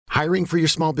Hiring for your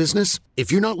small business?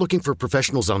 If you're not looking for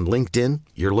professionals on LinkedIn,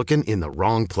 you're looking in the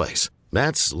wrong place.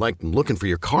 That's like looking for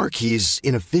your car keys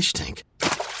in a fish tank.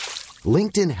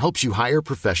 LinkedIn helps you hire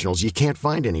professionals you can't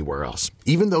find anywhere else,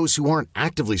 even those who aren't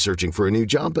actively searching for a new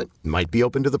job but might be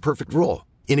open to the perfect role.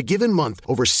 In a given month,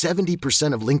 over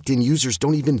 70% of LinkedIn users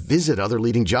don't even visit other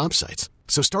leading job sites.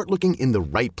 So start looking in the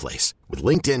right place. With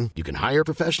LinkedIn, you can hire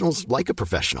professionals like a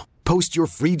professional. Post your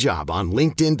free job on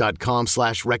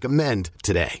linkedin.com/recommend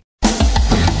today.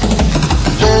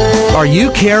 Are you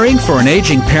caring for an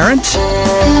aging parent?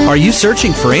 Are you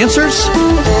searching for answers?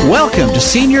 Welcome to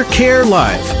Senior Care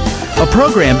Live, a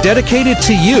program dedicated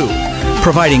to you,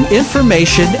 providing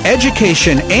information,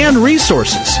 education, and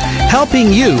resources,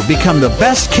 helping you become the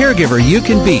best caregiver you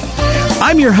can be.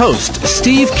 I'm your host,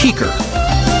 Steve Keeker.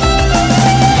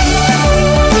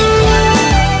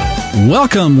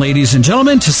 Welcome, ladies and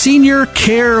gentlemen, to Senior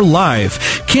Care Live,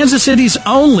 Kansas City's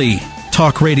only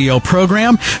talk radio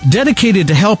program dedicated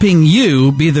to helping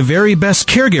you be the very best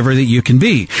caregiver that you can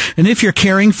be. And if you're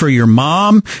caring for your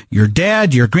mom, your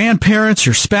dad, your grandparents,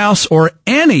 your spouse, or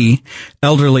any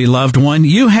elderly loved one,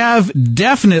 you have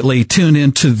definitely tuned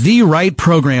into the right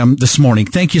program this morning.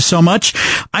 Thank you so much.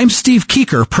 I'm Steve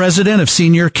Keeker, president of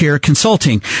Senior Care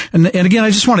Consulting. And again,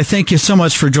 I just want to thank you so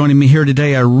much for joining me here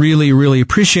today. I really, really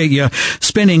appreciate you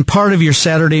spending part of your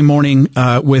Saturday morning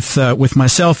with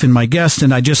myself and my guest,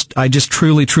 and I just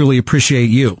truly appreciate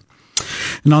you.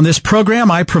 And on this program,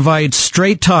 I provide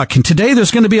straight talk. And today there's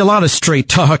going to be a lot of straight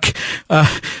talk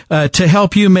to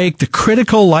help you make the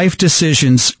critical life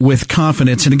decisions with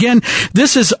confidence. And again,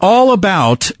 this is all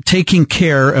about taking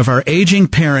care of our aging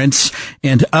parents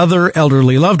and other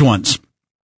elderly loved ones.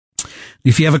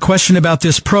 If you have a question about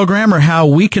this program or how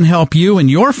we can help you and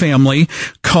your family,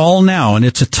 call now. And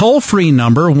it's a toll-free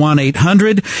number,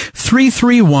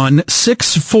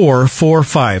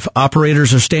 1-800-331-6445.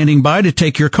 Operators are standing by to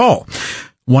take your call.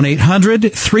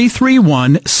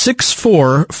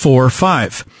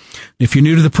 1-800-331-6445. If you're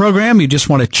new to the program, you just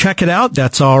want to check it out,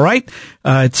 that's all right.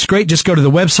 It's great. Just go to the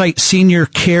website, Senior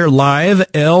Care Live,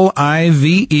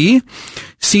 L-I-V-E,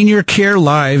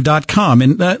 seniorcarelive.com.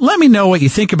 And let me know what you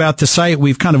think about the site.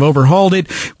 We've kind of overhauled it.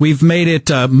 We've made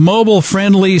it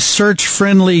mobile-friendly,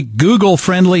 search-friendly,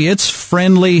 Google-friendly. It's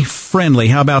friendly.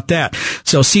 How about that?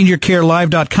 So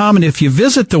seniorcarelive.com. And if you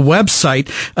visit the website,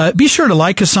 be sure to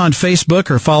like us on Facebook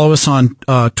or follow us on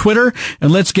Twitter,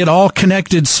 and let's get all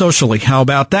connected socially. How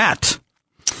about that?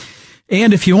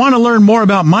 And if you want to learn more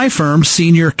about my firm,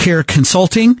 Senior Care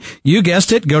Consulting, you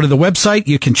guessed it, go to the website.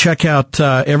 You can check out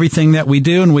everything that we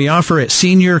do, and we offer at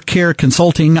Senior Care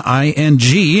Consulting, ING,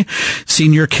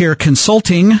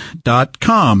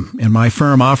 seniorcareconsulting.com. And my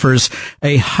firm offers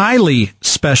a highly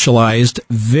specialized,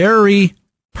 very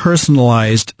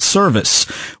personalized service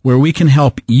where we can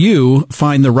help you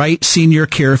find the right senior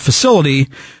care facility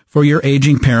for your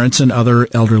aging parents and other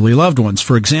elderly loved ones.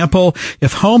 For example,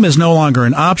 if home is no longer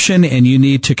an option and you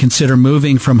need to consider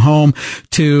moving from home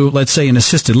to, let's say, an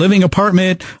assisted living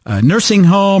apartment, a nursing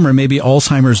home, or maybe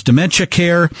Alzheimer's dementia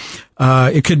care,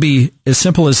 it could be as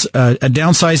simple as a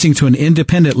downsizing to an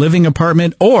independent living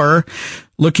apartment, or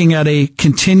looking at a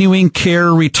continuing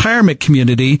care retirement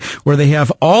community where they have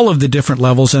all of the different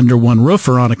levels under one roof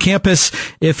or on a campus.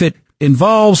 If it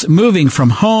involves moving from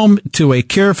home to a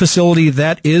care facility,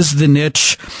 that is the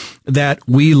niche that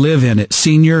we live in at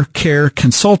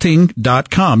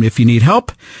seniorcareconsulting.com. If you need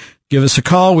help, give us a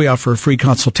call. We offer a free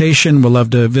consultation. We'd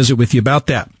love to visit with you about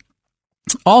that.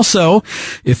 Also,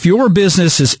 if your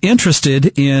business is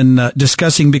interested in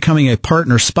discussing becoming a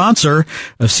partner sponsor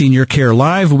of Senior Care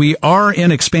Live, we are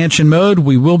in expansion mode.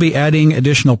 We will be adding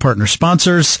additional partner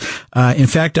sponsors. In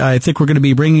fact, I think we're going to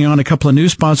be bringing on a couple of new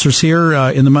sponsors here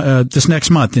in this next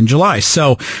month in July.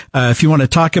 So if you want to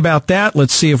talk about that,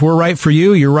 let's see if we're right for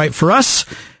you, you're right for us.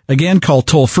 Again, call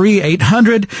toll-free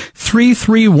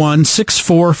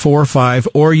 800-331-6445,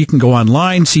 or you can go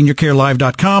online,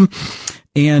 seniorcarelive.com.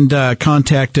 and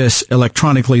contact us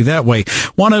electronically that way.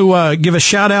 Want to give a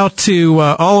shout out to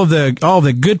all of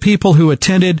the good people who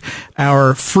attended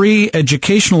our free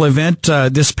educational event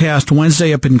this past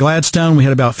Wednesday up in Gladstone. We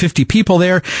had about 50 people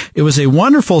there. It was a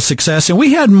wonderful success, and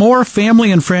we had more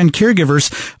family and friend caregivers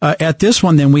at this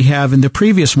one than we have in the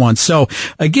previous one. So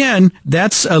again,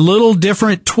 that's a little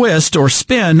different twist or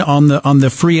spin on the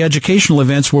free educational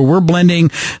events, where we're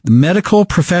blending the medical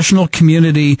professional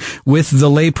community with the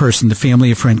layperson, the family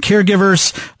and friend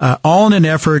caregivers, all in an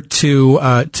effort to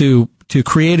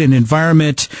create an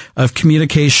environment of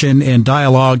communication and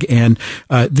dialogue. And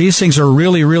these things are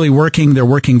really, really working. They're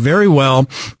working very well.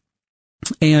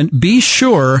 And be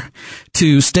sure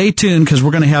to stay tuned because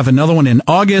we're going to have another one in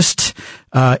August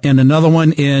and another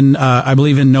one in, I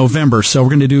believe, in November. So we're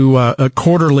going to do a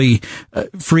quarterly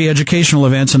free educational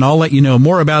events, and I'll let you know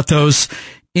more about those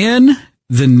in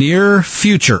the near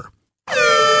future.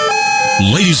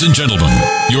 Ladies and gentlemen,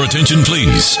 your attention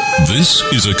please. This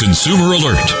is a consumer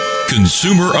alert.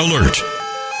 Consumer alert.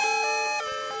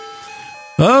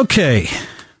 Okay.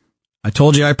 I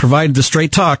told you I provided the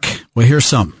straight talk. Well, here's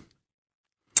some.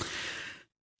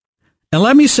 And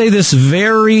let me say this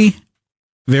very,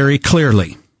 very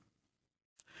clearly.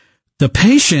 The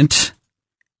patient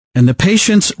and the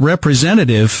patient's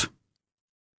representative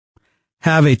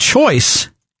have a choice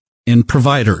in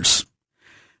providers.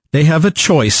 They have a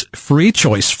choice, free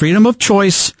choice, freedom of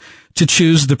choice to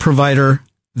choose the provider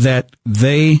that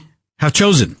they have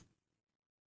chosen.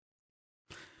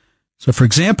 So, for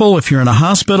example, if you're in a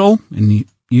hospital and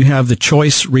you have the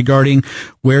choice regarding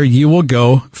where you will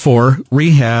go for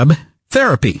rehab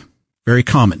therapy, very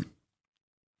common.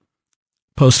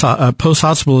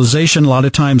 Post-hospitalization, a lot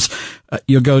of times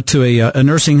you'll go to a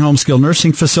nursing home, skilled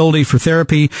nursing facility for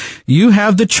therapy. You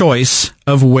have the choice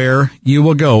of where you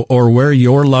will go or where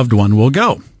your loved one will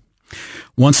go.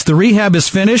 Once the rehab is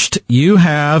finished, you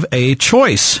have a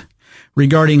choice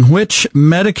regarding which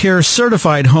Medicare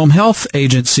certified home health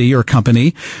agency or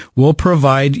company will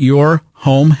provide your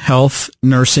home health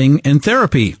nursing and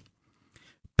therapy.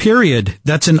 Period.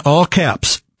 That's in all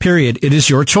caps. Period. It is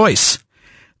your choice.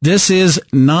 This is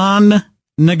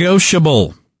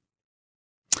non-negotiable.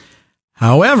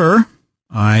 However,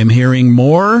 I'm hearing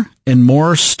more and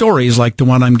more stories like the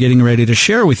one I'm getting ready to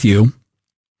share with you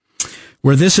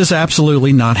where this is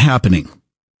absolutely not happening.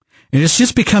 And it's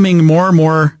just becoming more and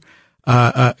more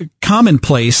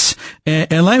commonplace.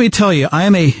 And let me tell you, I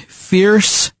am a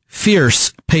fierce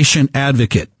patient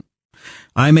advocate.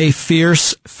 I'm a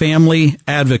fierce family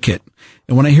advocate.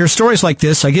 And when I hear stories like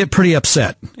this, I get pretty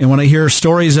upset. And when I hear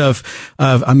stories of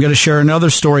I'm going to share another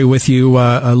story with you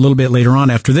a little bit later on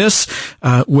after this,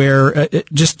 where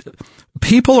just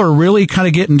people are really kind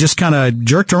of getting just kind of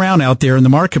jerked around out there in the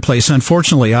marketplace.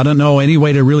 Unfortunately, I don't know any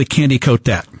way to really candy coat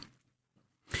that.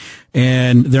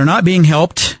 And they're not being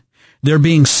helped. They're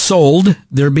being sold.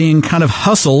 They're being kind of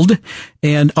hustled.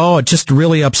 And, it just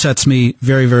really upsets me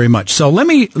very, very much. So let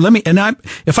me, and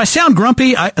if I sound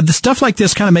grumpy, the stuff like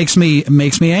this kind of makes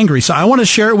me angry. So I want to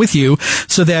share it with you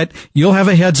so that you'll have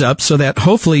a heads up so that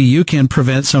hopefully you can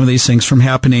prevent some of these things from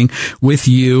happening with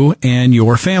you and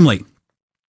your family.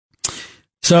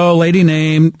 So a lady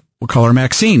named, we'll call her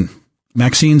Maxine.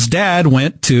 Maxine's dad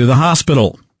went to the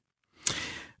hospital.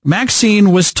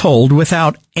 Maxine was told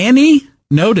without any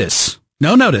notice,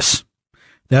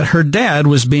 that her dad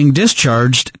was being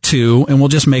discharged to, and we'll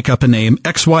just make up a name,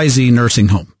 XYZ nursing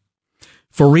home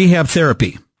for rehab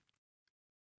therapy.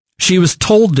 She was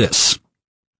told this,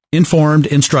 informed,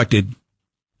 instructed,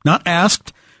 not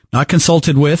asked, not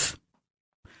consulted with.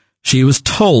 She was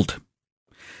told.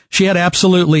 She had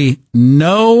absolutely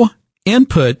no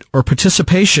input or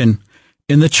participation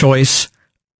in the choice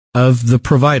of the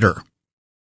provider.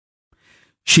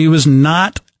 She was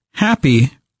not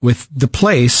happy with the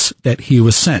place that he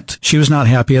was sent. She was not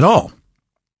happy at all.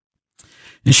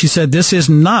 And she said, this is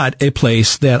not a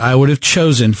place that I would have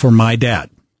chosen for my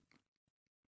dad.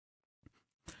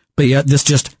 But yet this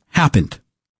just happened.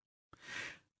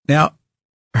 Now,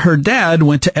 her dad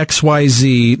went to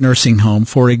XYZ nursing home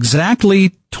for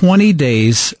exactly 20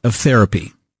 days of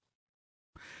therapy.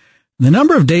 The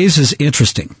number of days is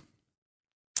interesting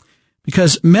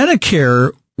because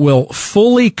Medicare will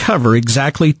fully cover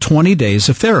exactly 20 days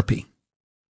of therapy.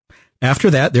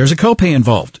 After that, there's a copay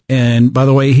involved. And by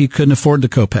the way, he couldn't afford the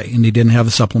copay and he didn't have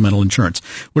the supplemental insurance.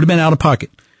 Would have been out of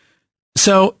pocket.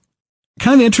 So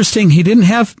kind of interesting. He didn't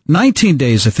have 19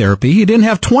 days of therapy. He didn't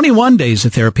have 21 days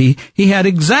of therapy. He had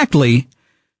exactly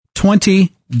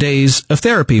 20 days of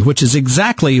therapy, which is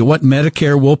exactly what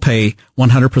Medicare will pay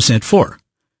 100% for.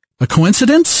 A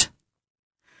coincidence?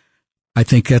 I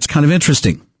think that's kind of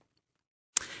interesting.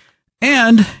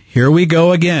 And here we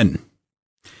go again.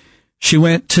 She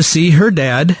went to see her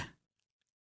dad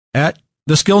at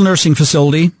the skilled nursing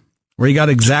facility where he got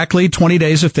exactly 20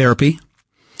 days of therapy.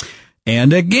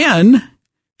 And again,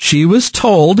 she was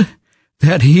told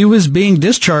that he was being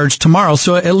discharged tomorrow.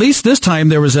 So at least this time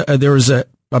there was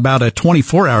about a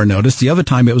 24-hour notice. The other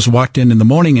time it was walked in the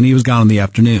morning and he was gone in the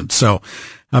afternoon. So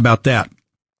how about that?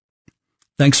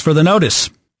 Thanks for the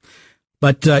notice.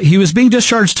 But he was being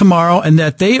discharged tomorrow, and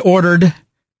that they ordered,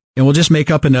 and we'll just make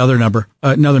up another name,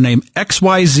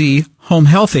 XYZ Home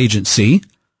Health Agency,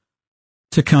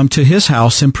 to come to his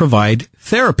house and provide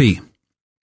therapy.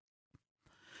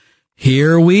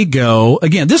 Here we go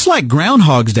again. This is like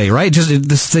Groundhog's Day, right?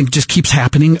 This thing just keeps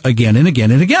happening again and again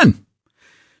and again.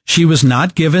 She was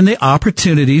not given the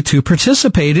opportunity to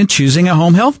participate in choosing a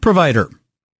home health provider.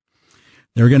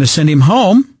 They were going to send him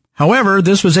home. However,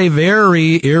 this was a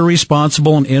very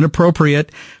irresponsible and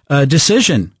inappropriate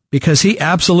decision because he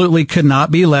absolutely could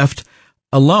not be left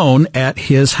alone at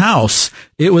his house.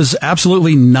 It was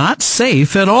absolutely not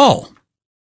safe at all.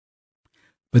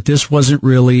 But this wasn't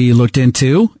really looked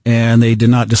into, and they did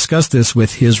not discuss this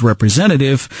with his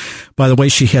representative. By the way,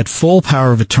 she had full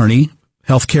power of attorney,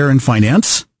 healthcare and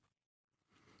finance.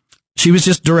 She was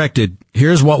just directed,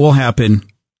 here's what will happen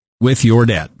with your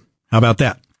dad. How about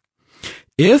that?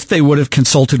 If they would have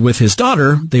consulted with his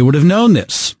daughter, they would have known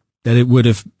this, that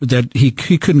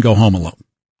he couldn't go home alone.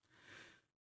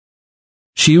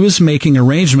 She was making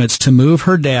arrangements to move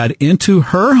her dad into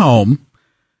her home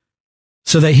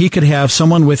so that he could have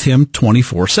someone with him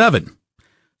 24/7.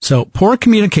 So poor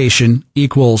communication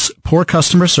equals poor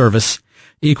customer service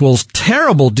equals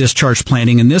terrible discharge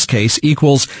planning. In this case,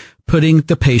 equals putting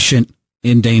the patient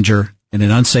in danger in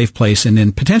an unsafe place and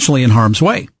then potentially in harm's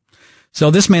way. So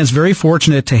this man's very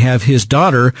fortunate to have his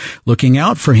daughter looking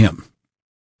out for him.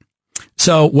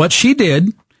 So what she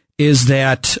did is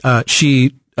that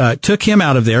she took him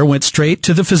out of there, went straight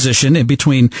to the physician, and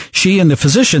between she and the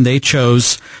physician, they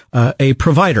chose a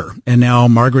provider. And now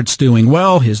Margaret's doing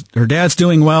well, her dad's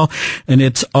doing well, and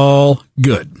it's all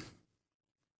good.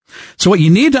 So what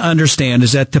you need to understand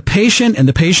is that the patient and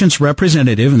the patient's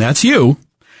representative, and that's you,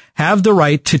 have the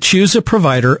right to choose a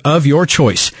provider of your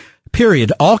choice.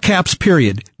 Period. All caps,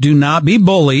 period. Do not be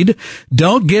bullied.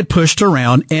 Don't get pushed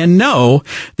around, and know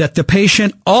that the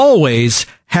patient always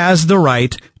has the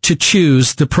right to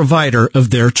choose the provider of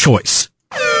their choice.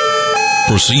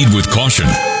 Proceed with caution.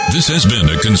 This has been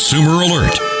a Consumer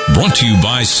Alert, brought to you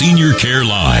by Senior Care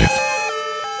Live.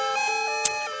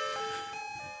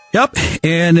 Yep,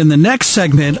 and in the next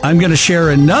segment, I'm going to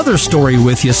share another story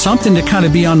with you, something to kind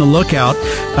of be on the lookout.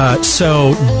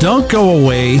 So don't go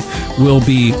away. We'll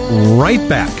be right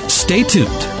back. Stay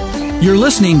tuned. You're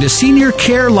listening to Senior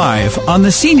Care Live on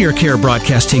the Senior Care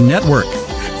Broadcasting Network.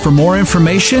 For more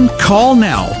information, call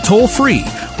now, toll free,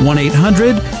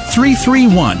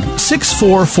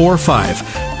 1-800-331-6445.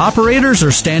 Operators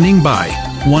are standing by,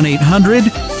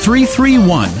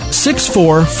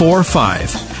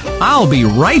 1-800-331-6445. I'll be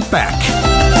right back.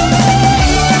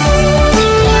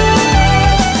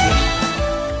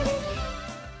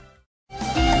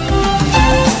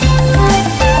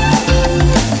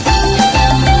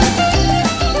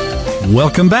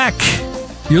 Welcome back.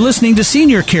 You're listening to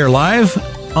Senior Care Live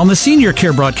on the Senior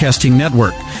Care Broadcasting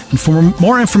Network. And for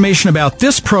more information about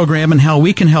this program and how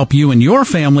we can help you and your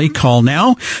family, call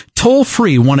now, toll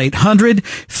free,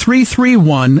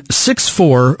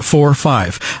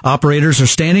 1-800-331-6445. Operators are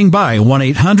standing by,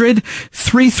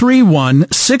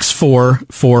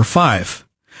 1-800-331-6445.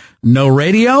 No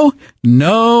radio?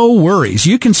 No worries.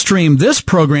 You can stream this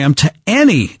program to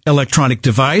any electronic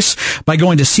device by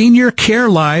going to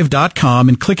seniorcarelive.com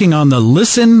and clicking on the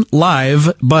Listen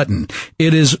Live button.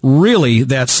 It is really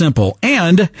that simple.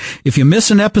 And if you miss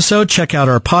an episode, check out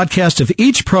our podcast of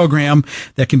each program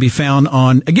that can be found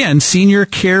on, again,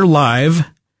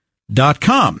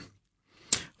 seniorcarelive.com.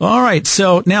 All right.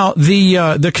 So now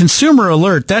the consumer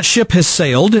alert, that ship has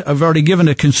sailed. I've already given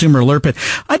a consumer alert, but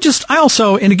I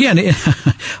also, and again,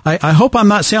 I hope I'm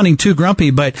not sounding too grumpy,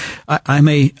 but I'm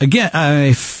a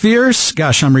fierce,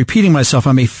 I'm repeating myself.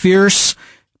 I'm a fierce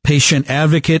patient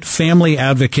advocate, family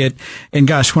advocate. And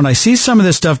gosh, when I see some of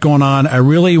this stuff going on, I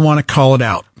really want to call it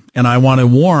out. And I want to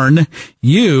warn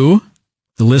you,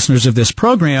 the listeners of this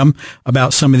program,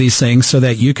 about some of these things so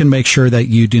that you can make sure that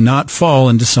you do not fall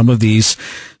into some of these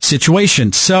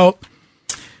situations. So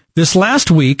this last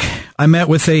week, I met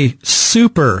with a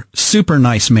super, super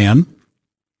nice man.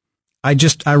 I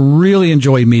really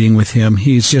enjoyed meeting with him.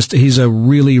 He's a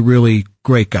really, really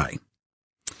great guy.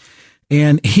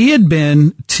 And he had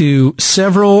been to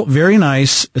several very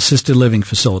nice assisted living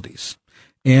facilities.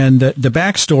 And the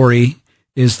backstory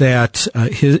is that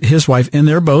his wife, and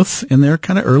they're both in their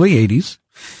kind of early 80s,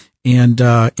 and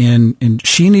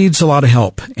she needs a lot of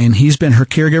help. And he's been her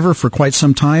caregiver for quite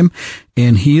some time,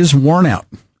 and he is worn out,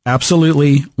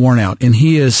 absolutely worn out, and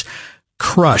he is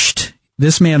crushed.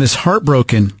 This man is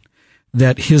heartbroken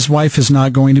that his wife is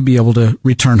not going to be able to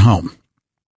return home.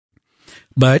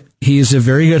 But he is a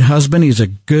very good husband. He's a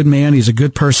good man. He's a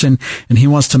good person, and he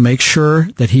wants to make sure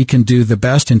that he can do the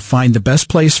best and find the best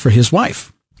place for his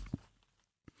wife.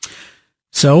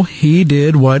 So he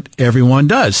did what everyone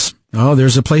does. Oh,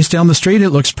 there's a place down the street. It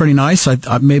looks pretty nice.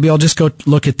 Maybe I'll just go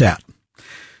look at that.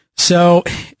 So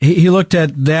he looked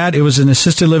at that. It was an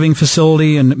assisted living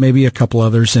facility and maybe a couple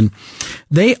others. And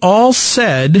they all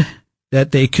said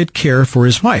that they could care for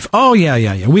his wife. Oh,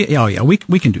 yeah. We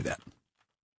can do that.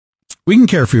 We can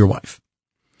care for your wife.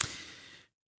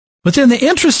 But then the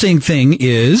interesting thing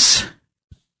is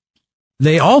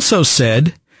they also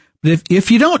said that if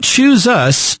you don't choose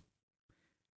us,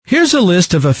 here's a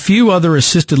list of a few other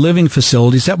assisted living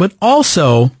facilities that would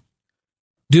also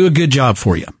do a good job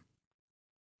for you.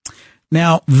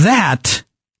 Now, that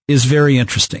is very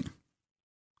interesting.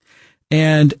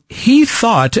 And he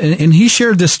thought, and he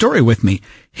shared this story with me,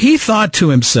 he thought to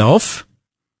himself,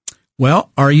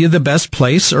 well, are you the best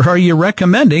place, or are you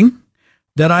recommending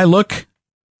that I look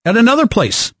at another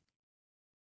place?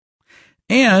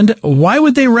 And why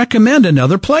would they recommend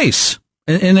another place?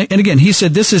 And again, he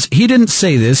said he didn't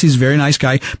say this, he's a very nice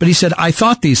guy, but he said, I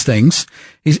thought these things.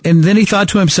 And then he thought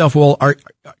to himself, well, are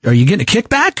you getting a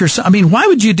kickback or something? I mean, why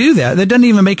would you do that? That doesn't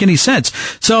even make any sense.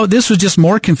 So this was just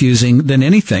more confusing than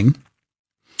anything.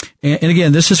 And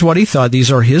again, this is what he thought.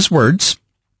 These are his words.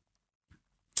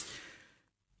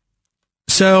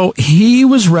 So he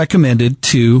was recommended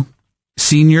to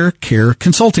Senior Care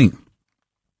Consulting.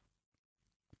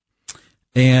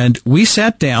 And we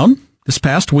sat down this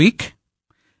past week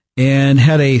and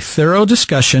had a thorough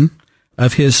discussion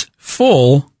of his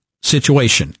full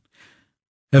situation,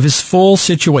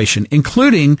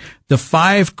 including the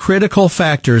 5 critical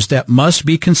factors that must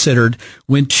be considered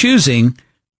when choosing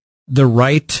the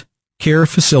right care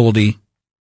facility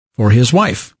for his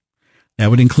wife. That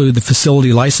would include the facility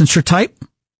licensure type,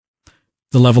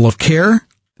 the level of care,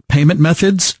 payment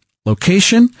methods,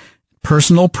 location,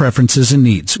 personal preferences and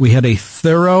needs. We had a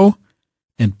thorough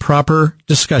and proper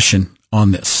discussion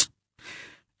on this.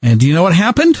 And do you know what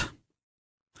happened?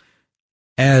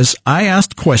 As I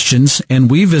asked questions and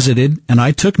we visited and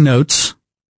I took notes,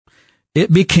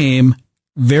 it became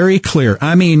very clear.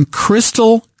 I mean,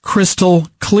 crystal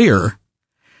clear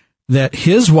that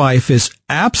his wife is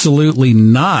absolutely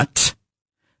not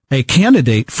a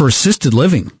candidate for assisted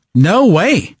living. No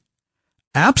way.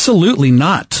 Absolutely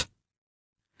not.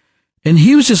 And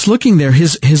he was just looking there.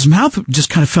 His mouth just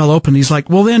kind of fell open. He's like,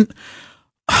 well, then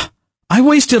I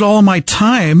wasted all my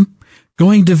time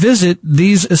going to visit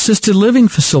these assisted living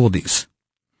facilities.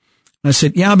 And I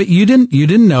said, yeah, but you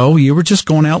didn't know. You were just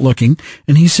going out looking.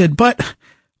 And he said, but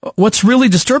what's really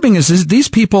disturbing is these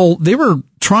people, they were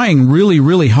trying really,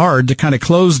 really hard to kind of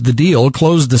close the deal,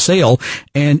 close the sale,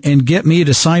 and get me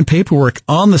to sign paperwork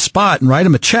on the spot and write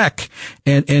them a check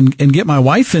and get my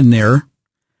wife in there.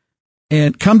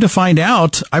 And come to find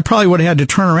out, I probably would have had to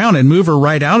turn around and move her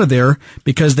right out of there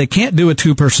because they can't do a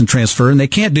 2-person transfer and they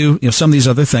can't do some of these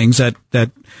other things that they're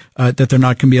not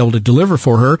going to be able to deliver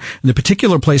for her. In the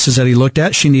particular places that he looked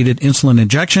at, she needed insulin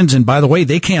injections, and by the way,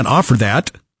 they can't offer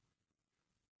that.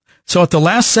 So at the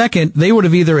last second, they would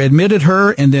have either admitted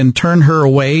her and then turned her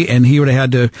away, and he would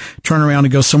have had to turn around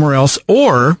and go somewhere else,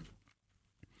 or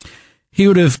he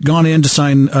would have gone in to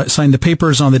sign the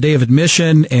papers on the day of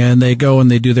admission, and they go and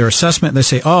they do their assessment, and they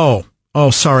say, oh,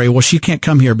 sorry, well, she can't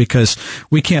come here because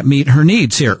we can't meet her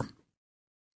needs here.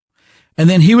 And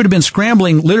then he would have been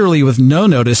scrambling literally with no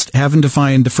notice, having to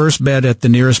find the first bed at the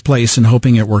nearest place and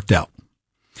hoping it worked out.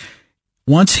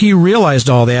 Once he realized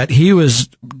all that, he was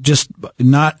just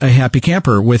not a happy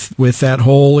camper with that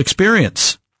whole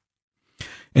experience.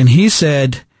 And he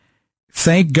said,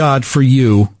 thank God for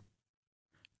you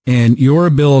and your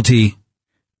ability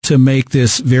to make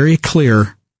this very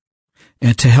clear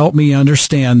and to help me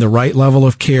understand the right level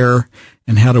of care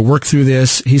and how to work through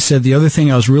this. He said the other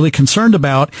thing I was really concerned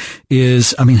about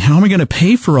is, how am I going to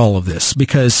pay for all of this?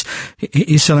 Because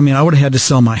he said, I would have had to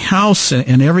sell my house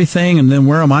and everything, and then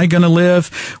where am I going to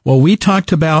live? Well, we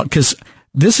talked about, because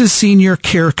this is Senior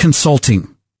Care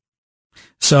Consulting.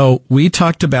 So we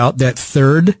talked about that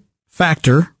third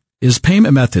factor is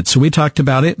payment method. So we talked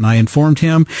about it, and I informed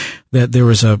him that there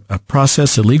was a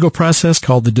legal process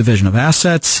called the division of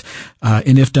assets,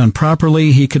 and if done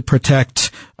properly, he could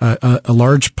protect a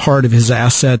large part of his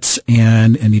assets,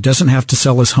 and he doesn't have to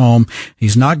sell his home.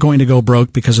 He's not going to go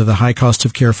broke because of the high cost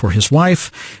of care for his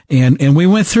wife, and we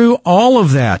went through all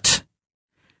of that.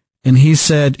 And he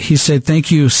said, thank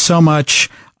you so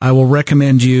much. I will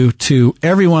recommend you to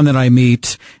everyone that I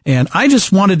meet. And I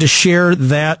just wanted to share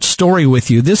that story with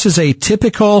you. This is a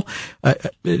typical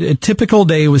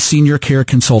day with Senior Care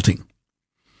Consulting.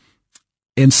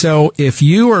 And so if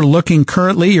you are looking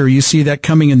currently, or you see that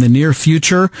coming in the near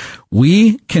future,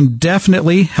 we can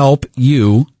definitely help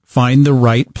you find the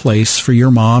right place for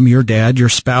your mom, your dad, your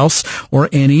spouse, or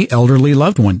any elderly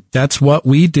loved one. That's what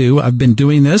we do. I've been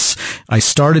doing this. I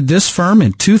started this firm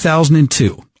in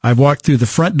 2002. I've walked through the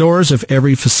front doors of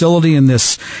every facility in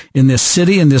this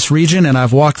city, in this region, and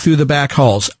I've walked through the back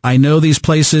halls. I know these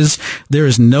places. There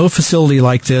is no facility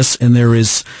like this, and there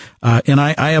is, and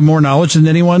I have more knowledge than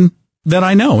anyone that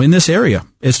I know in this area.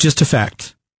 It's just a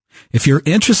fact. If you're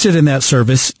interested in that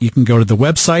service, you can go to the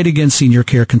website, again,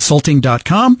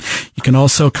 seniorcareconsulting.com. You can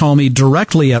also call me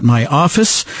directly at my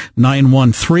office,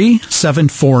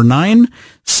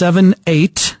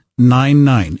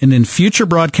 913-749-7899. And in future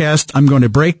broadcasts, I'm going to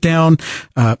break down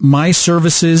my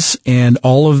services and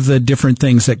all of the different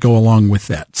things that go along with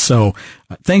that. So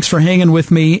thanks for hanging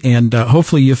with me, and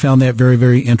hopefully you found that very,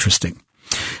 very interesting.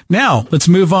 Now, let's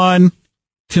move on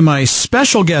to my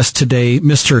special guest today,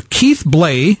 Mr. Keith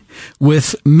Blay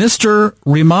with Mr.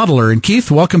 Remodeler. And Keith,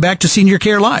 welcome back to Senior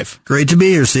Care Live. Great to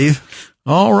be here, Steve.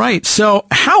 All right. So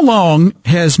how long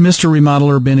has Mr.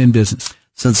 Remodeler been in business?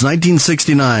 Since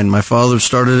 1969. My father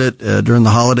started it during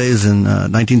the holidays in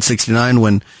 1969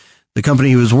 when the company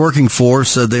he was working for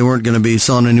said they weren't going to be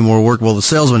selling any more work. Well, the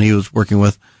salesman he was working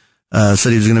with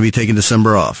said he was going to be taking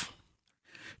December off.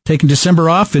 Taking December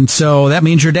off, and so that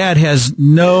means your dad has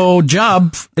no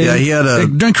job. Yeah, he had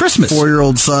during Christmas.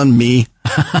 4-year-old son, me,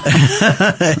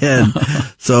 and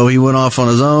so he went off on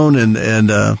his own. And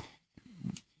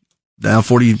now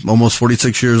almost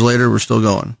 46 years later, we're still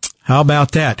going. How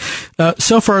about that?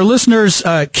 So for our listeners,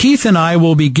 Keith and I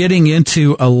will be getting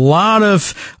into a lot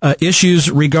of issues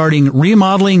regarding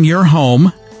remodeling your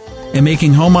home and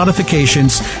making home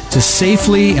modifications to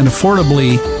safely and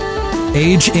affordably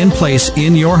age in place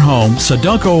in your home. So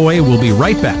don't go away. We'll be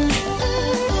right back.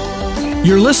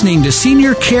 You're listening to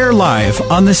Senior Care Live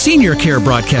on the Senior Care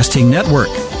Broadcasting Network.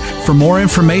 For more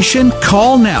information,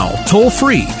 call now, toll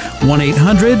free,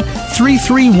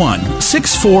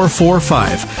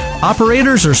 1-800-331-6445.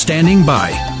 Operators are standing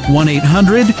by,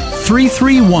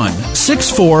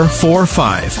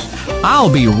 1-800-331-6445.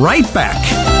 I'll be right back.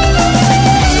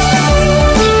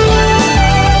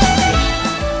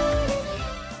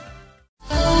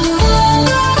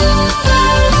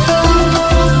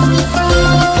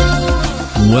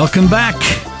 Welcome back.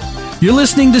 You're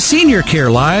listening to Senior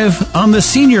Care Live on the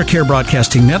Senior Care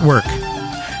Broadcasting Network.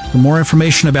 For more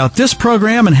information about this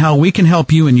program and how we can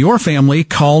help you and your family,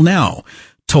 call now.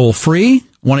 Toll free,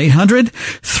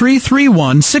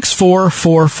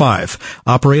 1-800-331-6445.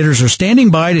 Operators are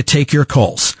standing by to take your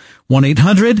calls.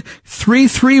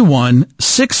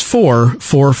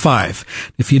 1-800-331-6445.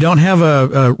 If you don't have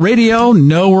a radio,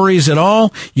 no worries at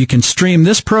all. You can stream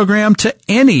this program to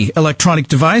any electronic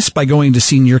device by going to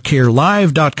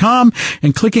seniorcarelive.com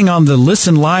and clicking on the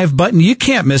Listen Live button. You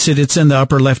can't miss it. It's in the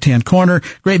upper left-hand corner.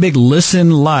 Great big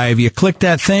Listen Live. You click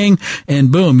that thing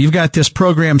and boom, you've got this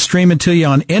program streaming to you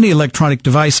on any electronic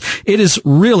device. It is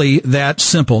really that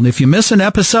simple. And if you miss an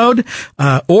episode,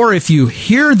 or if you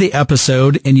hear the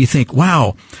episode and you think,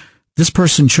 wow, this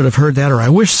person should have heard that, or I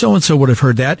wish so-and-so would have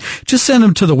heard that, just send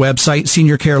them to the website,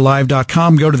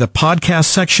 seniorcarelive.com, go to the podcast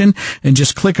section, and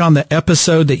just click on the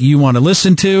episode that you want to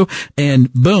listen to,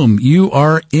 and boom, you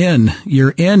are in.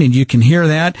 You're in, and you can hear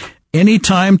that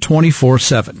anytime,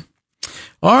 24/7.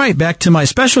 All right, back to my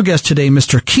special guest today,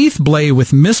 Mr. Keith Blay with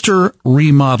Mr.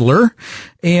 Remodeler.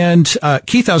 And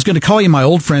Keith, I was going to call you my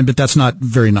old friend, but that's not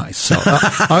very nice. So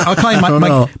I'll call you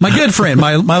my good friend,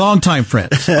 my longtime friend.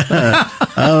 I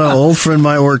don't know, old friend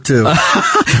might work too.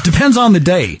 Depends on the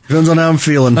day. Depends on how I'm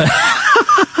feeling.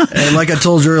 And like I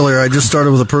told you earlier, I just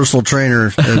started with a personal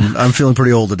trainer, and I'm feeling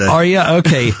pretty old today. Are you?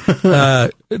 Okay.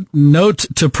 Note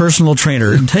to personal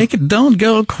trainer. Don't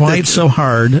go quite so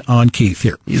hard on Keith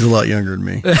here. He's a lot younger than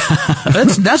me.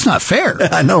 That's not fair.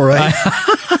 I know, right?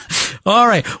 All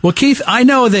right. Well, Keith, I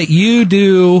know that you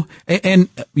do a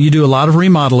lot of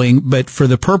remodeling, but for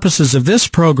the purposes of this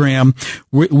program,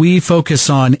 we focus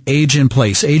on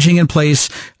aging in place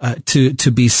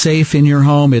to be safe in your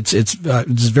home. It's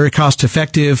very cost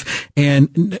effective,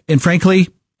 and frankly,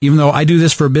 even though I do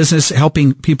this for business,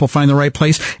 helping people find the right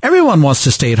place, everyone wants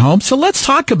to stay at home. So let's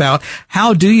talk about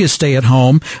how do you stay at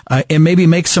home, and maybe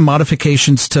make some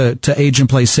modifications to age in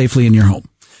place safely in your home.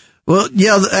 Well,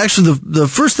 yeah, actually the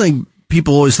first thing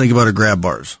people always think about are grab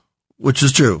bars, which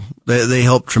is true. They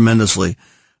help tremendously.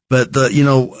 But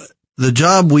the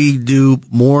job we do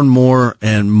more and more,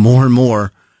 is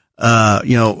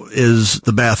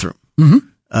the bathroom. Mm-hmm.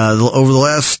 Over the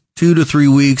last 2 to 3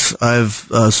 weeks, I've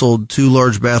sold 2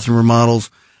 large bathroom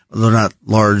remodels. They're not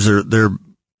large. They're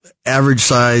average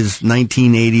size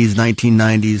 1980s,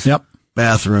 1990s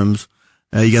bathrooms.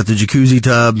 You got the jacuzzi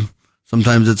tub.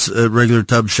 Sometimes it's a regular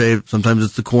tub shape. Sometimes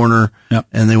it's the corner.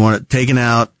 And they want it taken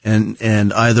out and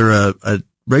either a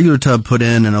regular tub put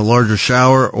in and a larger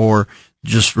shower, or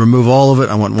just remove all of it.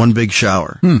 I want one big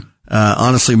shower.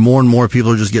 Honestly, more and more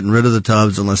people are just getting rid of the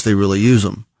tubs unless they really use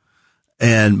them.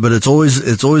 But it's always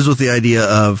with the idea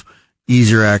of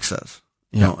easier access,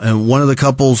 and one of the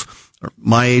couples,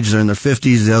 my age, they're in their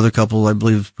 50s. The other couple, I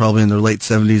believe, is probably in their late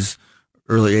 70s,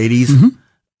 early 80s.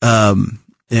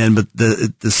 Mm-hmm. But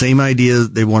the same idea,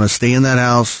 they want to stay in that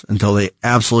house until they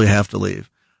absolutely have to leave.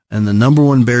 And the number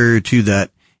one barrier to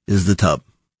that is the tub.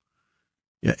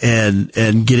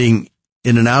 And getting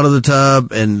in and out of the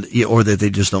tub, or that they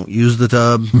just don't use the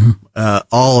tub,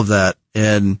 all of that.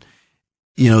 And,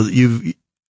 you've,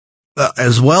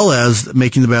 as well as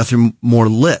making the bathroom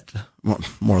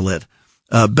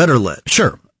better lit.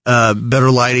 Sure.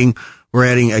 Better lighting. We're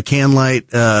adding a can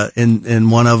light, in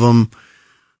one of them,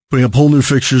 putting up whole new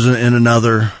fixtures in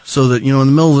another, so that, in the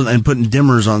middle of and putting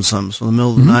dimmers on some. So in the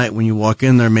middle of the night, when you walk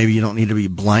in there, maybe you don't need to be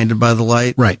blinded by the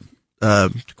light. Right.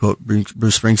 To quote Bruce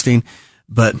Springsteen.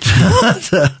 But,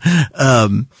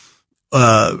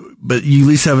 but you at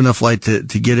least have enough light to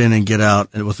get in and get out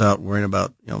and without worrying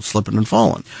about, slipping and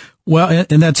falling. Well,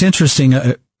 and that's interesting.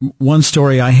 One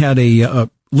story, I had a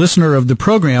listener of the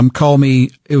program call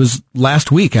me, it was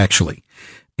last week actually.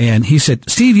 And he said,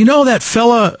 Steve, that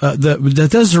fella that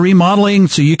does the remodeling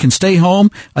so you can stay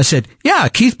home? I said, yeah,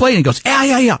 Keith Blade. He goes,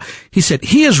 yeah. He said,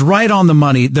 he is right on the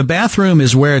money. The bathroom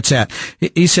is where it's at.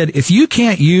 He said, if you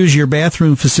can't use your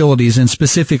bathroom facilities, and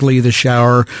specifically the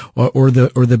shower or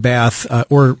the bath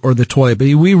or the toilet, but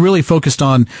we really focused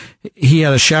on, he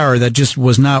had a shower that just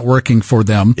was not working for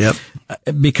them. Yep.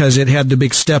 Because it had the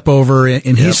big step over,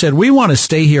 and he said, we want to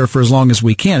stay here for as long as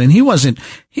we can. And he was in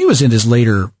his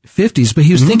later 50s, but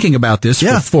he was thinking about this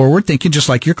forward, thinking just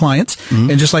like your clients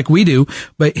and just like we do.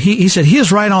 But he said, he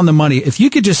is right on the money. If you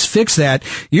could just fix that,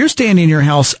 you're staying in your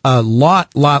house a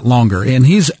lot longer. And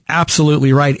he's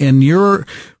absolutely right. And you're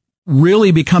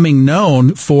really becoming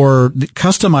known for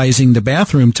customizing the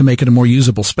bathroom to make it a more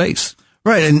usable space.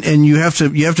 Right. And you have to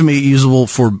make it usable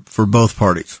for both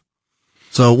parties.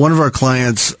 So one of our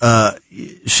clients,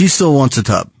 she still wants a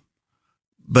tub,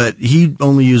 but he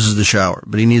only uses the shower,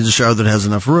 but he needs a shower that has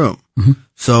enough room. Mm-hmm.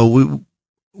 So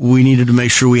we needed to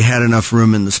make sure we had enough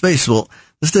room in the space. Well,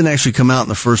 this didn't actually come out in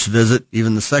the first visit,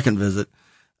 even the second visit.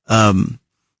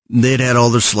 They'd had all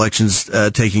their selections,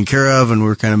 taken care of, and we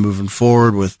were kind of moving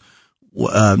forward with,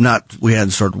 we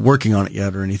hadn't started working on it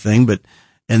yet or anything,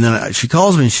 and then she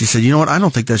calls me and she said, you know what? I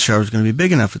don't think that shower is going to be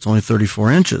big enough. It's only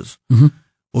 34 inches. Mm-hmm.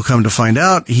 Well, come to find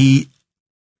out, he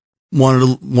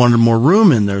wanted more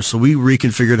room in there. So we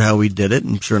reconfigured how we did it,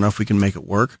 and sure enough, we can make it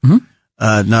work.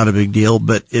 Mm-hmm. Not a big deal,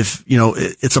 but if,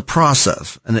 it's a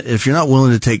process, and if you're not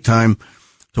willing to take time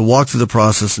to walk through the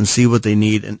process and see what they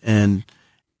need and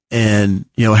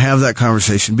have that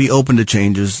conversation, be open to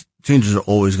changes are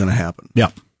always going to happen.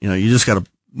 Yeah. You just got to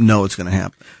know it's going to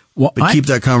happen. Well, but keep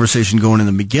that conversation going in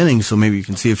the beginning, so maybe you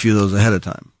can see a few of those ahead of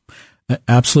time.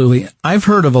 Absolutely. I've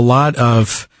heard of a lot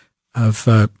of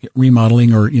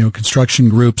remodeling or, construction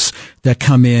groups that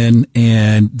come in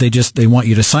and they want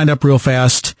you to sign up real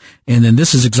fast. And then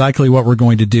this is exactly what we're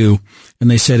going to do. And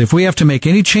they said, if we have to make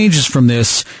any changes from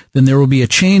this, then there will be a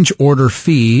change order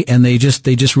fee. And they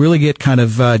just really get kind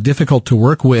of difficult to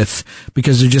work with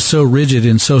because they're just so rigid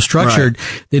and so structured.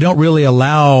 Right. They don't really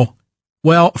allow.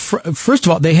 Well, first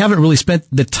of all, they haven't really spent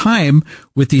the time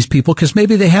with these people because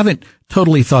maybe they haven't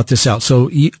totally thought this out. So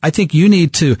I think you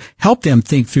need to help them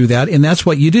think through that. And that's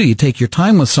what you do. You take your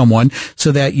time with someone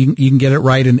so that you can get it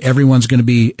right and everyone's going to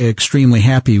be extremely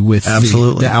happy with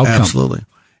the outcome. Absolutely.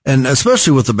 And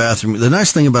especially with the bathroom, the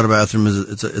nice thing about a bathroom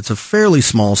is it's a fairly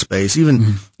small space.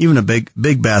 Even a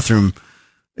big bathroom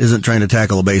isn't trying to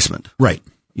tackle a basement. Right.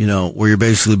 Where you're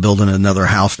basically building another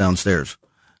house downstairs.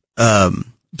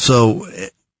 So,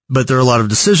 but there are a lot of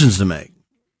decisions to make.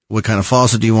 What kind of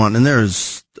faucet do you want? And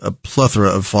there's a plethora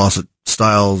of faucet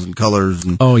styles and colors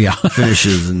and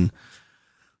finishes. And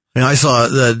I saw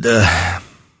that,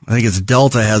 I think it's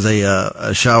Delta has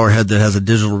a shower head that has a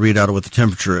digital readout of what the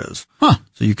temperature is. Huh.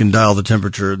 So you can dial the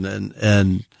temperature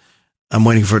and I'm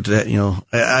waiting for it to,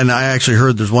 and I actually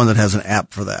heard there's one that has an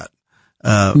app for that.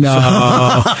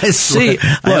 No, so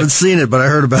I haven't seen it, but I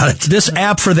hered about it. This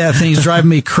app for that thing is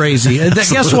driving me crazy.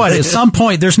 Guess what? At some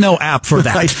point, there's no app for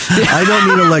that. I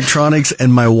don't need electronics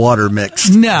and my water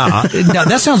mixed. No,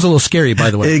 that sounds a little scary,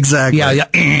 by the way. Exactly. Yeah.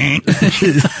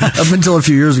 Up until a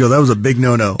few years ago, that was a big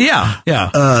no-no. Yeah.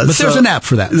 But there's an app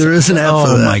for that. There is an app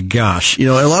for that. Oh my gosh.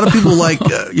 A lot of people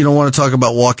want to talk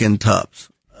about walk-in tubs.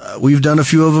 We've done a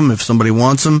few of them. If somebody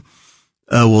wants them,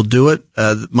 we'll do it.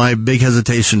 My big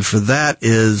hesitation for that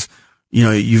is,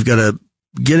 you've got to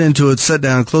get into it, sit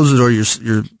down, close the door.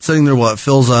 You're sitting there while it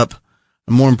fills up.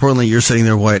 And more importantly, you're sitting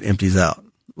there while it empties out,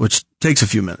 which takes a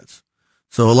few minutes.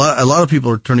 So a lot of people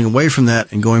are turning away from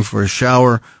that and going for a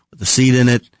shower with a seat in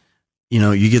it.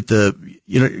 You get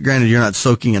granted you're not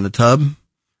soaking in a tub,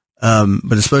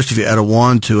 but especially if you add a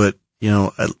wand to it,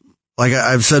 like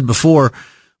I've said before,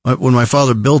 when my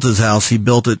father built his house, he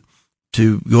built it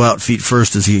to go out feet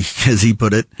first, as he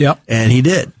put it. Yep. And he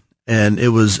did. And it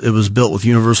was built with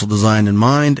universal design in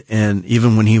mind. And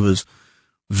even when he was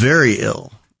very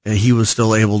ill, he was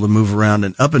still able to move around.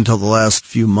 And up until the last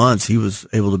few months, he was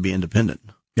able to be independent.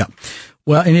 Yeah.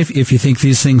 Well, and if you think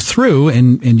these things through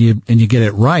and you get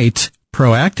it right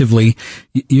proactively,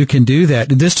 you can do that.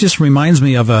 This just reminds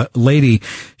me of a lady.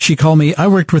 She called me. I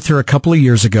worked with her a couple of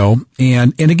years ago.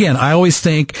 And again, I always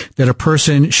think that a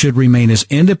person should remain as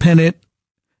independent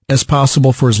as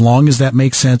possible for as long as that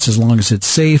makes sense, as long as it's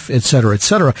safe, et cetera, et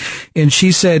cetera. And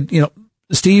she said,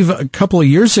 Steve, a couple of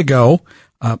years ago,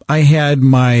 I had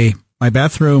my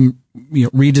bathroom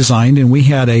redesigned, and we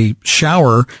had a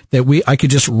shower that I could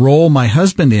just roll my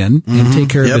husband in and take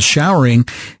care of the showering.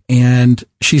 And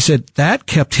she said that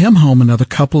kept him home another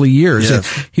couple of years.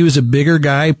 Yes. He was a bigger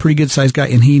guy, pretty good sized guy,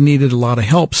 and he needed a lot of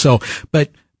help. So, but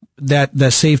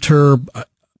that saved her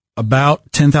about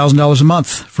 $10,000 a month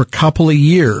for a couple of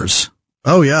years.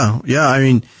 Oh yeah. Yeah. I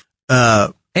mean,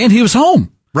 and he was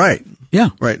home. Right. Yeah.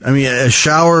 Right. I mean, a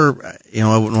shower,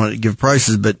 I wouldn't want to give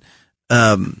prices, but,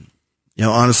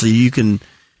 honestly, you can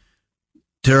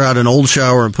tear out an old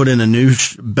shower and put in a new,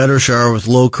 better shower with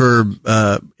low curb,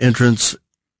 entrance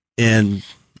and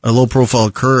a low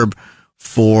profile curb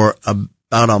for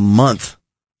about a month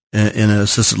in an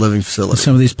assisted living facility.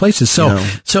 Some of these places. So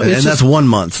and that's 1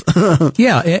 month.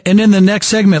 Yeah. And in the next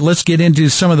segment, let's get into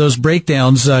some of those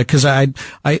breakdowns. Cause I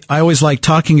always like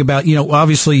talking about,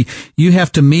 obviously you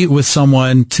have to meet with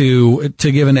someone to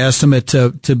give an estimate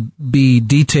to be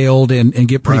detailed and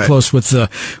get pretty close with the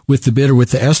bid or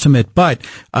with the estimate. But,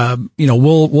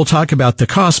 we'll talk about the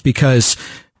cost, because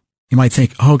you might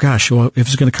think, oh gosh, well, if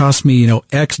it's going to cost me,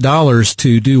 X dollars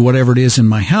to do whatever it is in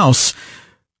my house,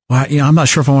 well, I'm not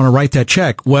sure if I want to write that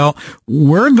check. Well,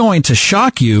 we're going to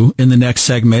shock you in the next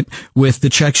segment with the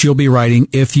checks you'll be writing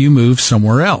if you move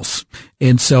somewhere else.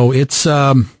 And so it's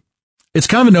kind of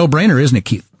a no-brainer, isn't it,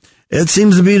 Keith? It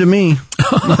seems to be to me.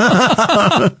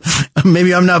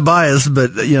 Maybe I'm not biased,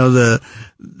 but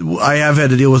I have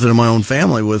had to deal with it in my own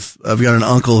family. I've got an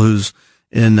uncle who's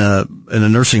in a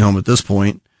nursing home at this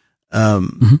point.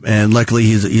 And luckily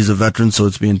he's a veteran, so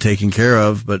it's being taken care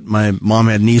of. But my mom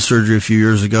had knee surgery a few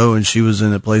years ago, and she was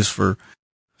in a place for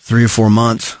 3 or 4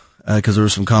 months, cause there were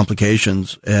some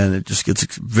complications, and it just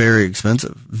gets very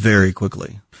expensive very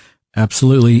quickly.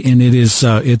 Absolutely. And it is,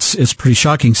 it's pretty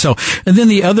shocking. So, and then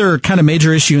the other kind of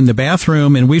major issue in the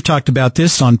bathroom, and we've talked about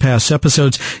this on past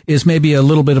episodes, is maybe a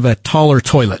little bit of a taller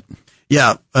toilet.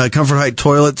 Yeah. Comfort Height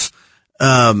toilets,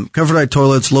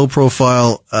 low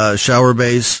profile, shower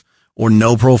base, or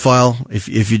no profile.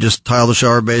 If you just tile the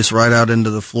shower base right out into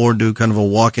the floor, do kind of a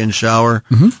walk-in shower.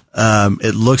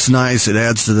 It looks nice. It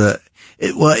adds to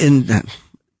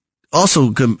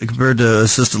also compared to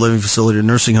assisted living facility or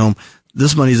nursing home,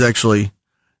 this money's actually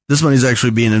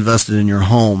being invested in your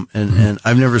home. And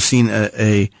I've never seen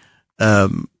a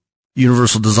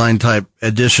universal design type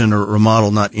addition or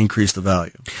remodel not increase the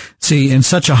value. See, in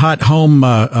such a hot home,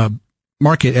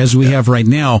 market as we have right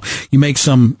now, you make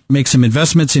some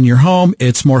investments in your home.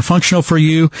 It's more functional for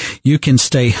you. You can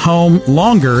stay home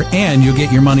longer and you'll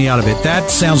get your money out of it.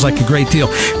 That sounds like a great deal.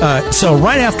 So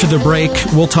right after the break,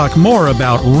 we'll talk more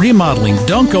about remodeling.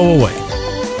 Don't go away.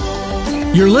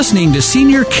 You're listening to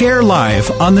Senior Care Live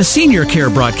on the Senior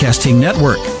Care Broadcasting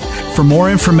Network. For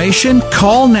more information,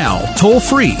 call now, toll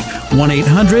free,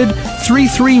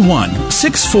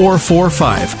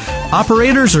 1-800-331-6445.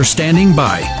 Operators are standing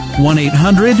by.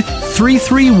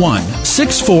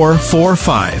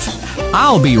 1-800-331-6445.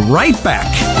 I'll be right back.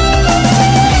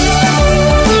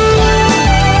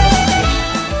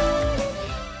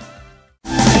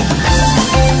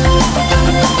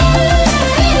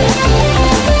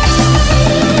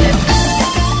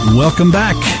 Welcome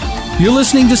back. You're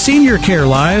listening to Senior Care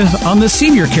Live on the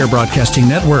Senior Care Broadcasting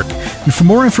Network. And for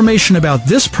more information about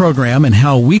this program and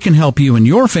how we can help you and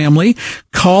your family,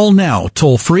 call now,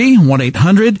 toll free,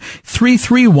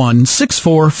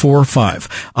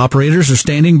 1-800-331-6445. Operators are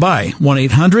standing by,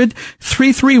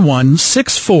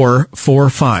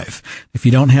 1-800-331-6445. If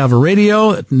you don't have a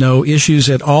radio, no issues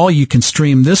at all. You can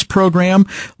stream this program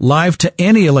live to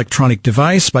any electronic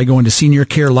device by going to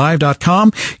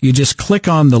seniorcarelive.com. You just click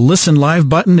on the Listen Live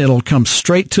button. It'll come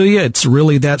straight to you. It's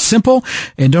really that simple.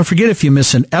 And don't forget, if you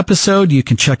miss an episode, you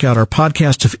can check out our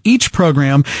podcast of each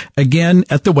program again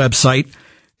at the website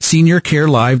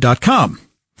seniorcarelive.com.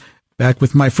 Back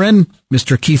with my friend,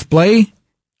 Mr. Keith Blay.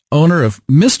 owner of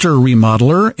Mr.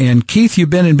 Remodeler. And Keith, you've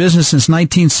been in business since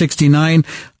 1969.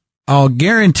 I'll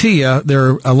guarantee you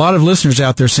there are a lot of listeners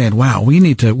out there saying, wow, we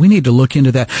need to look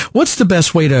into that. What's the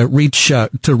best way to reach you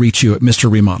at Mr.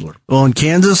 Remodeler? Well, in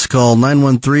Kansas, call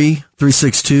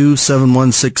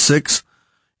 913-362-7166.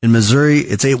 In Missouri,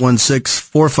 it's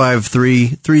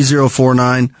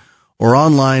 816-453-3049, or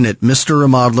online at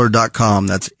mrremodeler.com.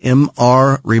 That's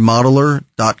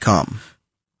mrremodeler.com.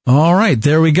 All right,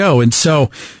 there we go. And so,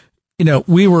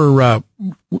 we were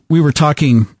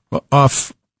talking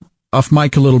off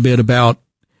mic a little bit about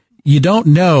you don't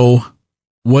know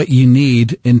what you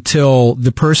need until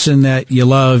the person that you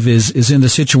love is in the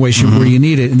situation where you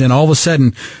need it. And then all of a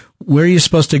sudden, where are you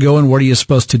supposed to go and what are you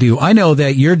supposed to do? I know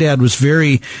that your dad was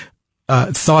very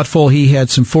thoughtful. He had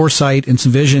some foresight and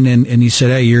some vision, and he said,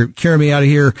 "Hey, you're carrying me out of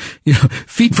here,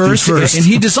 feet first." And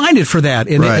he designed it for that.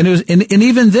 And, right. and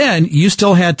even then, you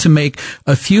still had to make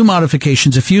a few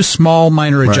modifications, a few small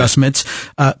minor adjustments.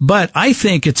 But I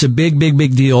think it's a big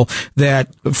deal that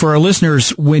for our listeners,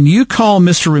 when you call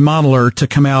Mr. Remodeler to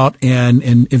come out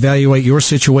and evaluate your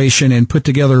situation and put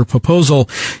together a proposal,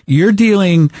 you're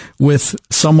dealing with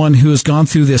someone who has gone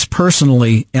through this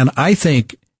personally, and I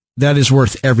think that is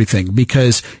worth everything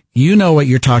because you know what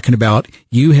you're talking about.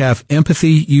 You have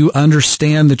empathy. You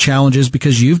understand the challenges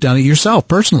because you've done it yourself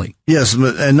personally. Yes,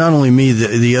 and not only me,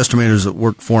 the estimators that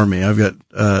work for me. I've got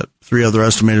 3 other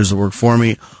estimators that work for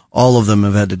me. All of them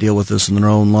have had to deal with this in their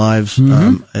own lives.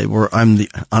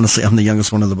 Honestly, I'm the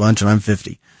youngest one of the bunch, and I'm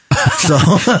 50. So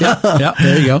yeah,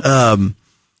 there you go.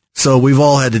 So we've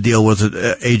all had to deal with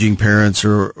it, aging parents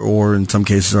or in some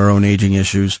cases our own aging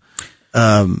issues.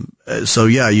 So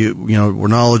yeah, we're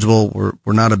knowledgeable.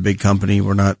 We're not a big company.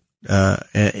 We're not, I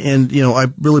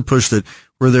really push that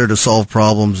we're there to solve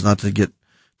problems, not to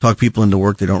talk people into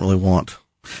work they don't really want.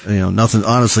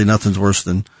 Nothing's worse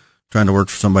than trying to work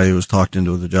for somebody who was talked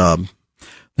into the job.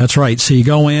 That's right. So you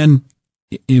go in,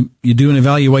 you do an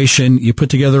evaluation, you put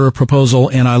together a proposal,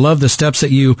 and I love the steps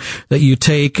that you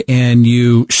take, and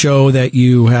you show that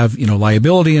you have,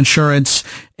 liability insurance,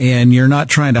 and you're not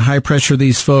trying to high pressure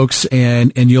these folks,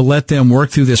 and you'll let them work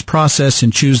through this process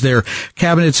and choose their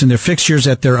cabinets and their fixtures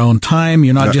at their own time.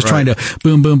 You're not just trying to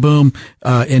boom,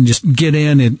 and just get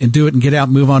in and do it and get out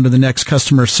and move on to the next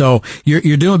customer. So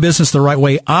you're doing business the right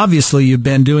way. Obviously, you've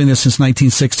been doing this since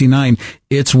 1969.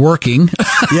 It's working.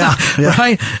 Yeah.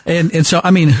 Right? And so,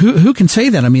 who can say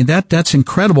that? That's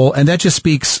incredible. And that just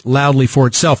speaks loudly for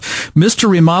itself. Mr.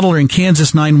 Remodeler in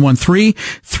Kansas,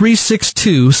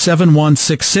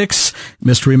 913-362-7166.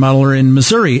 Mr. Remodeler in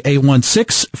Missouri,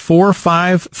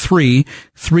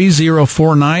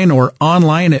 816-453-3049, or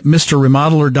online at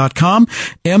mrremodeler.com,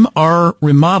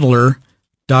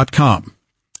 mrremodeler.com.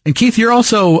 And Keith, you're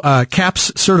also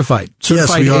CAPS certified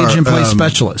age in place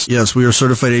specialist. Yes, we are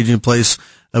certified age in place.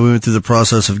 We went through the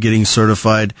process of getting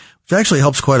certified, which actually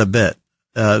helps quite a bit.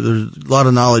 There's a lot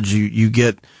of knowledge you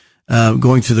get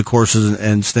going through the courses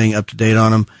and staying up to date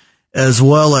on them, as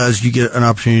well as you get an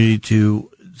opportunity to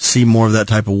see more of that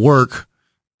type of work.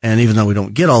 And even though we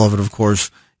don't get all of it, of course,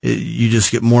 you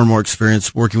just get more and more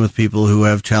experience working with people who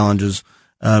have challenges,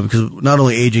 because not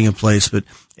only aging in place, but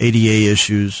ADA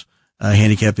issues,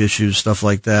 handicap issues, stuff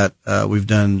like that. We've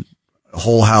done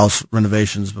whole house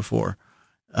renovations before.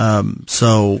 With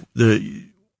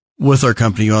our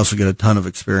company, you also get a ton of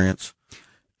experience.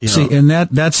 And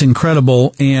that's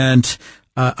incredible. And,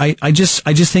 I just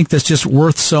think that's just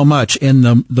worth so much.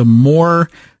 And the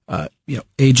more,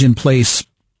 age in place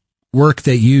work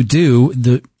that you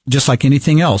do, just like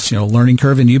anything else, learning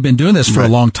curve, and you've been doing this for a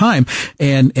long time.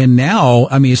 And now,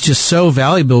 it's just so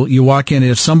valuable. You walk in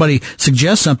and if somebody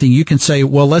suggests something, you can say,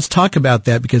 well, let's talk about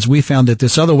that because we found that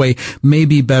this other way may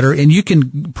be better. And you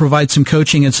can provide some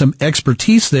coaching and some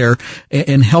expertise there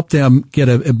and help them get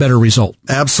a better result.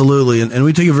 Absolutely. And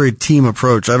we take a very team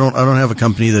approach. I don't have a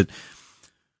company that,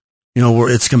 where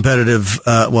it's competitive.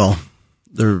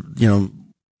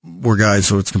 We're guys,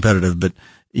 so it's competitive, but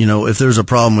if there's a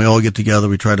problem, we all get together,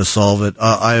 we try to solve it.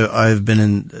 I've been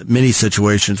in many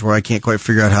situations where I can't quite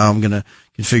figure out how I'm going to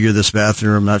configure this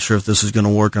bathroom. I'm not sure if this is going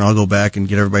to work, and I'll go back and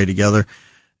get everybody together.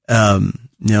 The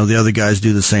other guys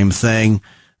do the same thing.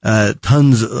 I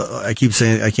keep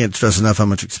saying, I can't stress enough how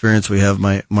much experience we have.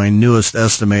 My newest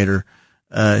estimator,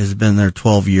 has been there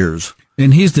 12 years.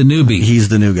 And he's the newbie. He's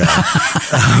the new guy.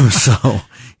 So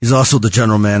he's also the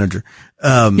general manager.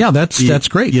 That's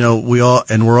great.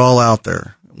 We're all out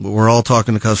there. We're all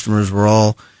talking to customers. We're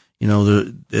all,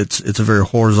 it's a very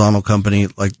horizontal company,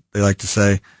 like they like to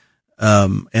say.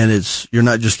 And you're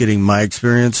not just getting my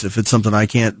experience. If it's something I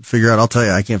can't figure out, I'll tell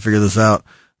you, I can't figure this out.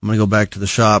 I'm going to go back to the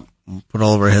shop, put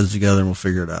all of our heads together, and we'll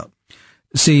figure it out.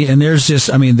 See, and there's just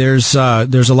a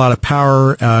lot of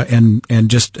power, and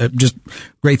just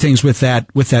great things with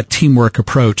that teamwork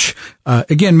approach.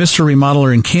 Again, Mr.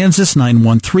 Remodeler in Kansas,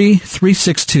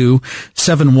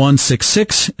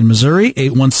 913-362-7166. In Missouri,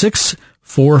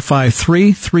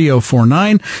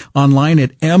 816-453-3049. Online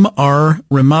at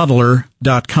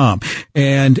mrremodeler.com.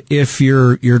 And if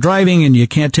you're driving and you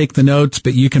can't take the notes,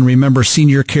 but you can remember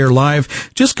Senior Care Live,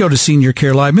 just go to Senior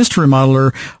Care Live. Mr.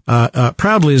 Remodeler,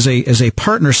 proudly is a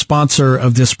partner sponsor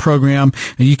of this program,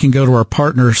 and you can go to our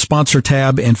partner sponsor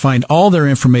tab and find all their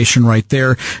information right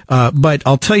there. But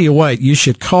I'll tell you what, you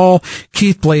should call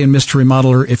Keith Blay and Mr.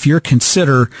 Remodeler if you're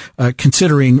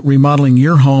considering remodeling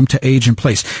your home to age and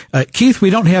place. Keith,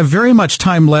 we don't have very much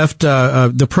time left.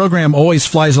 The program always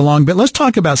flies along, but let's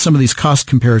talk about some of these cost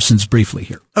comparisons briefly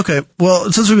here. Okay. Well,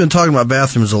 since we've been talking about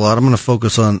bathrooms a lot, I'm going to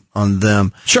focus on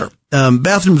them. Sure.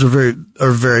 Bathrooms are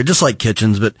very just like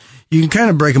kitchens, but you can kind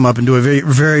of break them up into a very,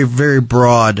 very, very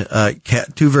broad,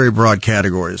 two very broad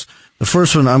categories. The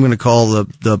first one I'm going to call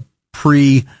the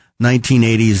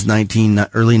pre-1980s,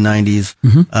 early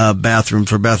 90s, bathrooms,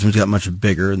 where bathrooms got much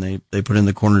bigger, and they put in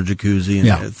the corner jacuzzi, and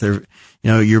they're,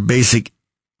 your basic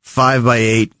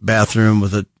 5x8 bathroom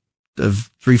with a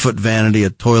 3-foot vanity, a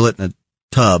toilet, and a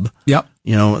tub. Yep.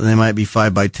 And they might be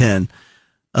 5x10.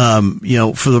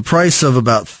 For the price of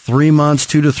about 3 months,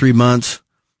 2 to 3 months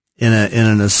in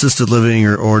an assisted living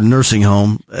or nursing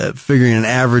home, figuring an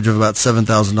average of about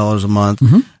 $7,000 a month,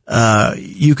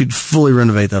 you could fully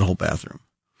renovate that whole bathroom.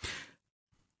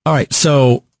 All right.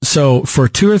 So for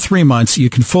 2 or 3 months,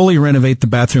 you can fully renovate the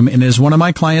bathroom. And as one of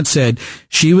my clients said,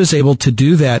 she was able to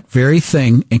do that very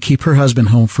thing and keep her husband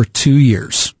home for 2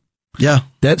 years. Yeah.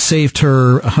 That saved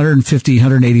her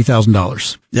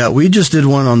 $180,000. Yeah. We just did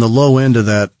one on the low end of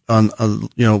that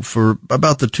for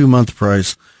about the 2-month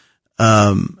price,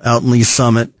 out in Lee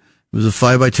Summit. It was a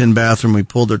 5x10 bathroom. We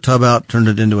pulled their tub out, turned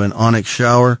it into an onyx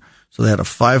shower. So they had a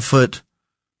 5 foot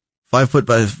by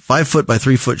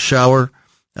 3 foot shower,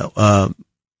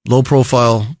 low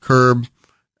profile curb,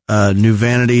 new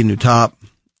vanity, new top,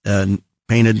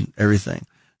 painted, everything.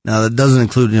 Now that doesn't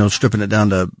include, stripping it down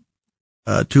to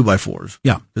 2x4s.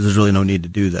 Yeah. Because there's really no need to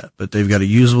do that. But they've got a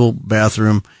usable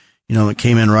bathroom, it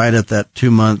came in right at that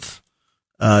 2-month,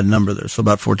 number there. So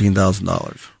about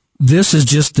 $14,000. This is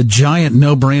just the giant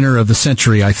no-brainer of the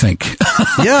century, I think.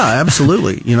 Yeah,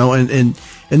 absolutely. And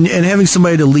having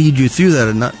somebody to lead you through that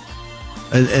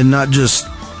and not just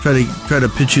try to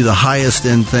pitch you the highest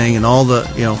end thing and all the,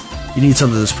 you need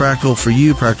something that's practical for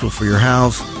you, practical for your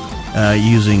house,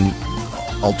 using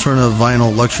alternative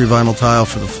vinyl, luxury vinyl tile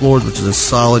for the floors, which is a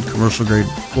solid commercial grade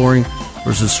flooring,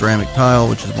 versus ceramic tile,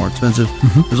 which is more expensive.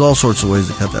 There's all sorts of ways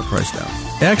to cut that price down.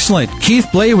 Excellent. Keith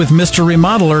Blay with Mr.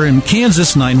 Remodeler in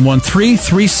Kansas,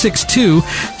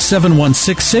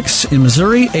 913-362-7166. In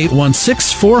Missouri,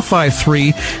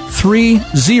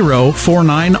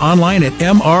 816-453-3049. Online at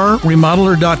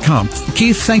mrremodeler.com.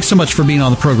 Keith, thanks so much for being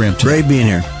on the program today. Great being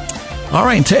here. All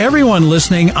right, to everyone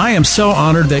listening, I am so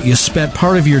honored that you spent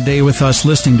part of your day with us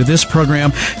listening to this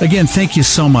program. Again, thank you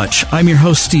so much. I'm your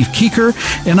host, Steve Keeker,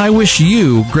 and I wish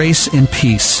you grace and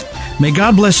peace. May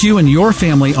God bless you and your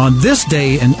family on this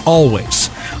day and always.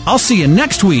 I'll see you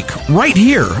next week right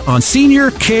here on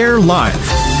Senior Care Live.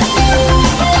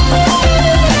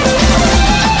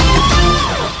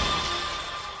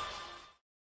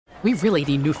 We really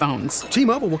need new phones.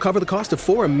 T-Mobile will cover the cost of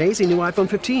 4 amazing new iPhone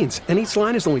 15s, and each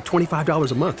line is only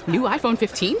 $25 a month. New iPhone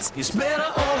 15s? It's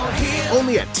better over here.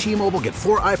 Only at T-Mobile, get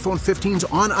 4 iPhone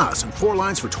 15s on us and 4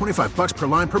 lines for $25 per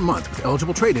line per month with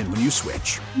eligible trade-in when you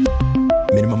switch.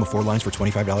 Minimum of 4 lines for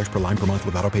 $25 per line per month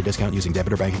with autopay discount using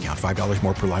debit or bank account. $5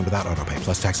 more per line without autopay,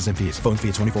 plus taxes and fees. Phone fee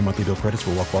at 24 monthly bill credits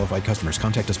for well-qualified customers.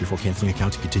 Contact us before canceling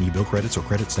account to continue bill credits or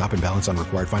credit stop and balance on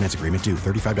required finance agreement due.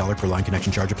 $35 per line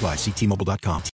connection charge applies. See T-Mobile.com.